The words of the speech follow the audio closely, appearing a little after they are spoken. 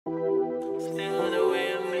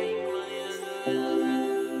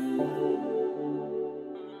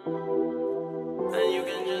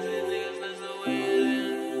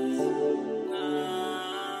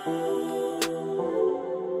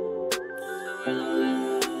Stay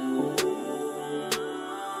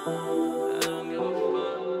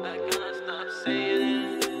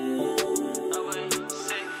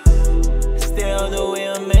out the way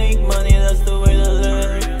and make money, that's the way to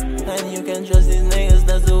live. And you can trust these niggas,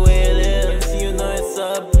 that's the way it is. You know it's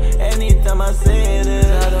up, anytime I say it is.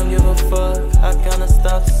 I don't give a fuck, I kinda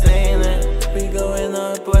stop saying it. We going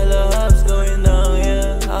up while the up's going down,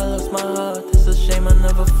 yeah. I lost my heart, it's a shame I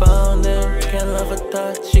never found it. Can't love a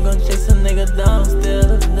thought, she gon' chase a nigga down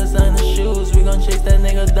still. Designer shoes, we gon' chase that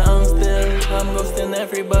nigga down still. I'm ghosting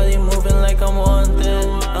everybody, moving like I'm wanted.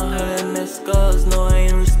 100 missed calls, no I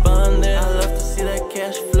ain't responding. I love to see that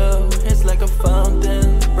cash flow, it's like a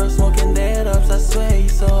fountain. Bro smoking dead ups, I swear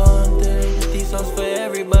he's so haunted. These songs for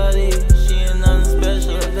everybody, she ain't nothing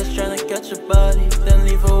special. Just tryna catch a body, then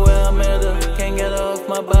leave her where I met her. Can't get her off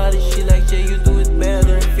my body, she like Jay, you do it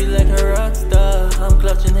better. Feel like her rock star, I'm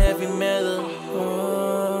clutching heavy metal.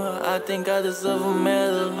 I think I deserve a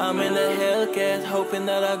medal. I'm in the Hellcat, hoping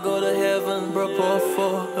that I go to heaven. Broke off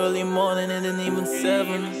 4, early morning and then even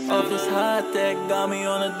 7. Off this high tech, got me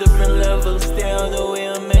on a different level. Stay out the way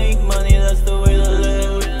and make money, that's the way to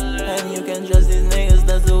live. And you can trust these niggas,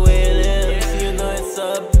 that's the way it is. You know it's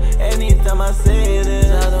up, anytime I say it is.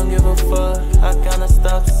 I don't give a fuck, I kinda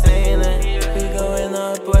stop saying it. We going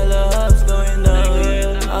up while the up's going down,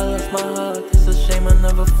 yeah. I lost my heart, it's a shame I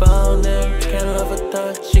never found it. Can't love a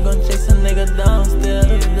thought, she gon' chase a nigga down still.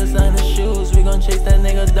 Designer shoes, we gon' chase that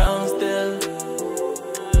nigga down still.